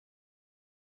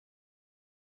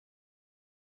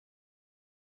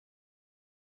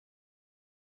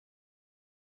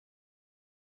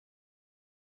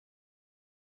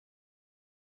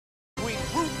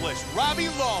Fearless Robbie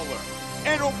Lawler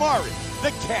and Omari, the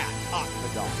Cat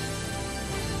Akhmedov.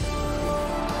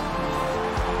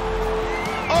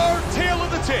 Our tale of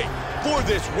the tape for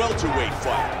this welterweight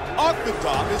fight.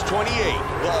 Akhmedov is 28,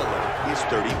 Lawler is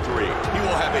 33. He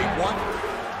will have a one.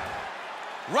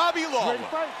 Robbie Lawler,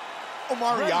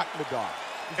 Omari Akhmedov.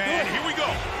 And here we go.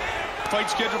 Fight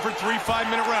scheduled for 3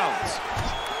 5-minute rounds.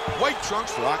 White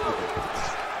trunks for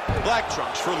Akhmedov. Black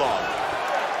trunks for Lawler.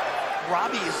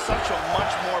 Robbie is such a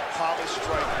much more polished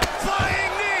striker.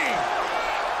 Flying knee!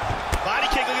 Body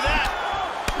kick, look at that.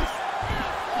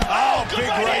 Oh, big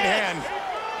right hand.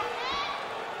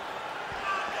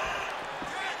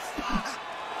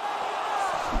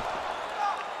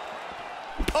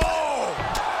 Oh!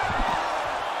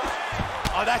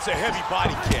 Oh, that's a heavy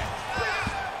body kick.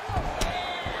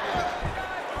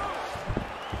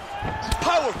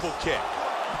 Powerful kick.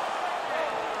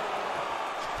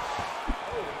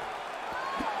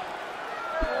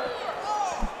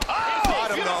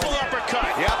 Beautiful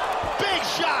uppercut. Yep. Big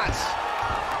shots.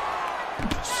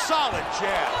 Solid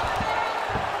jab.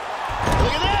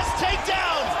 Look at this,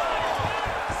 takedown.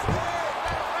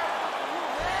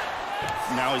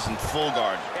 Now he's in full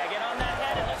guard. Yeah, get on that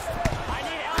head and let's... I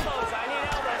need elbows, I need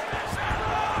elbows.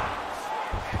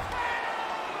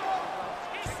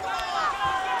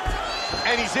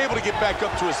 And he's able to get back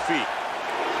up to his feet.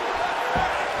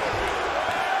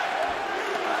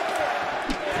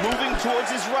 Moving towards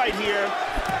his right here.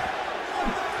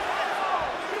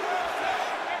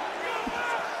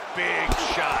 Big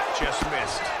shot, just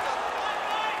missed.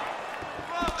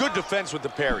 Good defense with the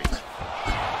parry.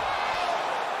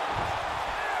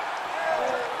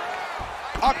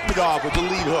 Akhmedov with the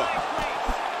lead hook.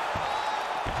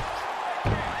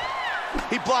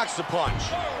 He blocks the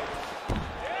punch.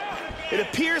 It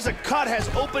appears a cut has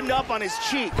opened up on his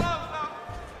cheek.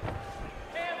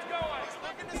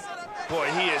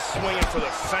 Boy, he is swinging for the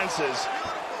fences.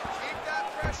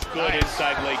 Good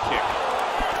inside leg kick.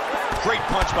 Great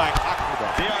punch by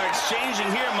Akhmedov. They are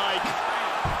exchanging here, Mike.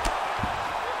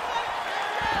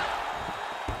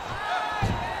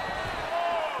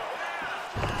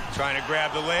 Trying to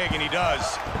grab the leg, and he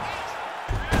does.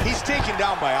 He's taken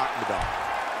down by Akhmedov.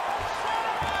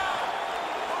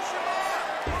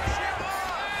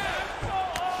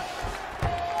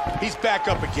 He's back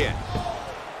up again.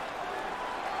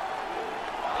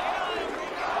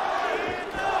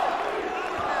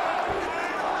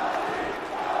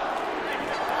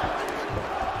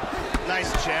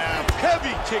 Nice jab.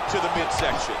 Heavy kick to the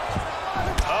midsection.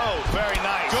 Oh, very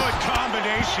nice. Good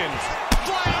combination.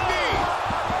 Flying knee.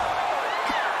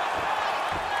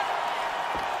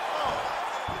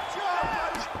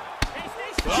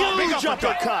 Huge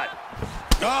uppercut.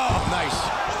 Oh, nice.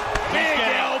 Big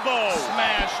elbow.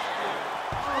 Smashed.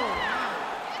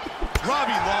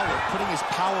 Robbie Lawler putting his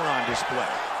power on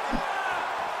display.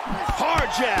 Hard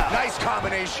jab. Nice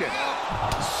combination.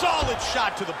 Solid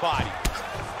shot to the body.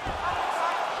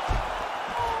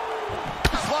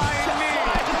 Flying knee.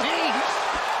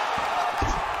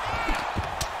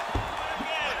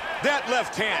 That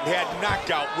left hand had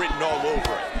knockout written all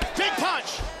over it. Big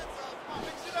punch.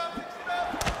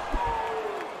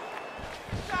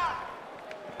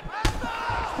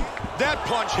 That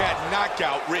punch had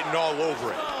knockout written all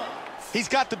over it. He's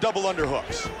got the double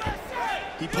underhooks.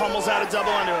 He pummels out of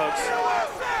double underhooks.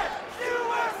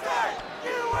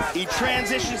 He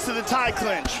transitions to the tie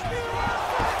clinch.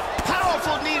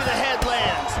 Powerful knee to the head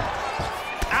lands.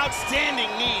 Outstanding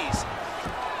knees.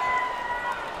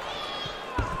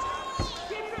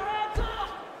 Keep your hands up.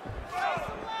 Lay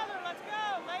some leather, let's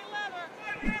go. Lay leather.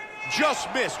 Just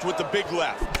missed with the big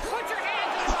left. Put your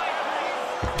hands in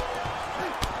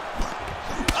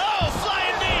the Oh,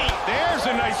 flying knee. There's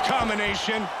a nice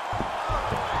combination.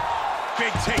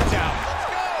 Big takedown.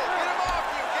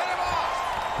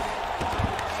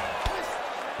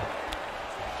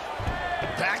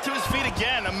 Back to his feet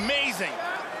again. Amazing.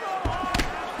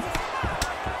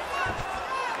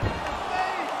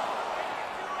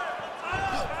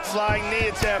 Flying knee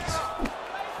attempt.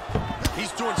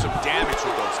 He's doing some damage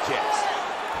with those kicks.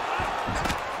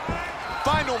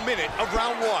 Final minute of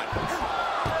round one.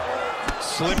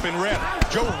 Slip and rip.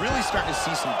 Joe really starting to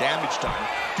see some damage done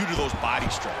due to those body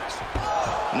strikes.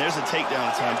 And there's a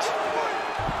takedown attempt.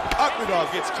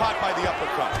 Akhmedov gets caught by the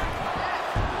uppercut.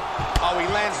 Oh, he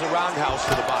lands the roundhouse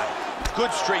to the body.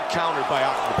 Good straight counter by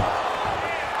Akhmedov.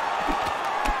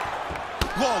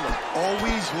 Lawler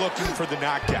always looking for the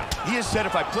knockout. He has said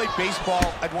if I played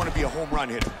baseball, I'd want to be a home run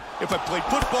hitter. If I played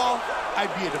football,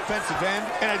 I'd be a defensive end,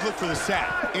 and I'd look for the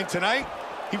sack. And tonight,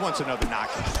 he wants another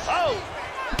knockout. Oh,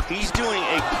 he's doing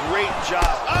a great job.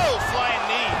 Oh, flying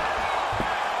knee.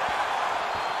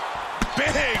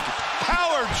 Big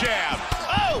power jab.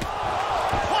 Oh!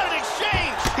 What an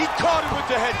exchange! He caught him with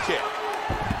the head kick.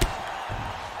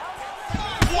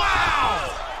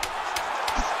 Wow!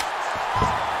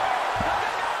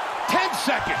 10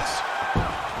 seconds.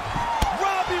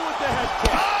 Robbie with the head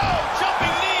kick. Oh!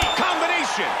 Jumping knee!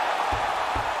 Combination.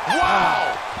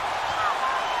 Wow!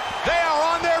 They are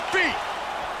on their feet.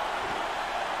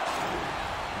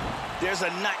 There's a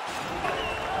knife.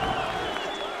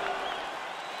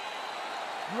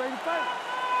 You ready to fight?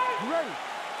 You ready?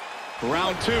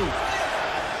 Round 2.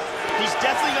 He's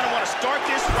definitely going to want to start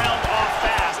this round off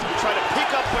fast and try to pick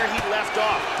up where he left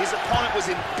off. His opponent was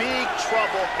in big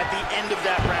trouble at the end of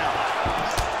that round.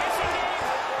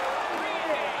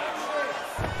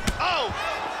 Oh!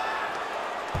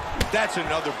 That's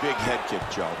another big head kick,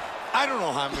 Joe. I don't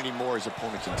know how many more his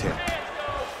opponent can take.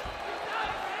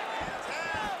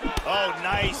 Oh,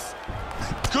 nice.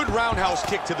 Good roundhouse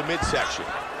kick to the midsection.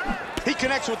 He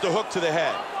connects with the hook to the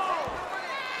head.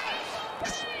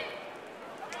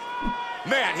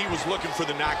 Man, he was looking for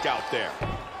the knockout there.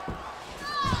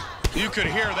 You could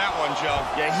hear that one, Joe.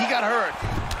 Yeah, he got hurt.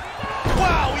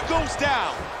 Wow, he goes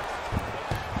down.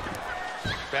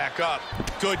 Back up.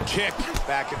 Good kick.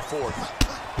 Back and forth.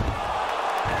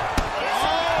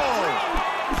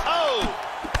 Oh!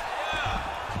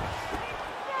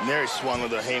 And there he swung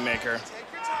with a haymaker.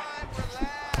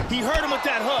 He hurt him with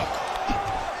that hook.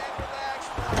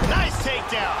 Nice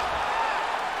takedown.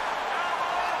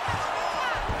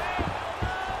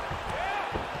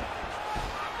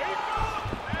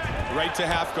 Right to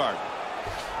half guard.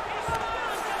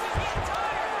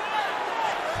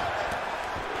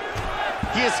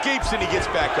 He escapes and he gets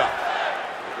back up.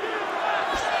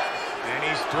 And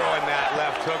he's throwing that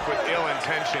left hook with ill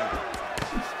intention.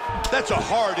 That's a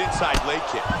hard inside leg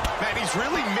kick. Man, he's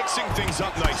really mixing things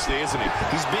up nicely, isn't he?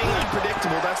 He's being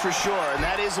unpredictable, that's for sure, and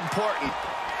that is important.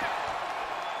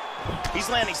 He's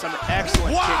landing some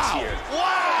excellent kicks here.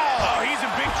 Wow! Oh, he's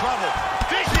in big trouble.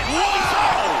 Vision! Whoa!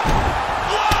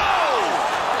 Whoa!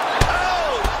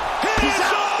 Oh! He's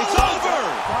out! It's over!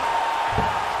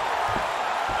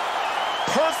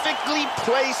 Perfectly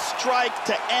placed strike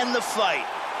to end the fight.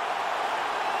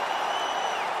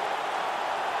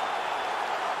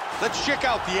 Let's check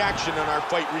out the action on our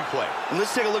fight replay. And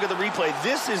let's take a look at the replay.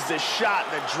 This is the shot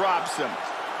that drops him.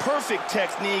 Perfect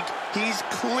technique. He's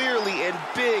clearly in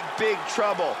big, big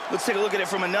trouble. Let's take a look at it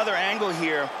from another angle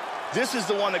here. This is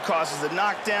the one that causes the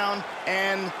knockdown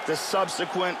and the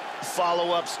subsequent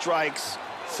follow-up strikes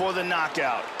for the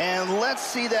knockout. And let's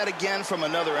see that again from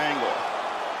another angle.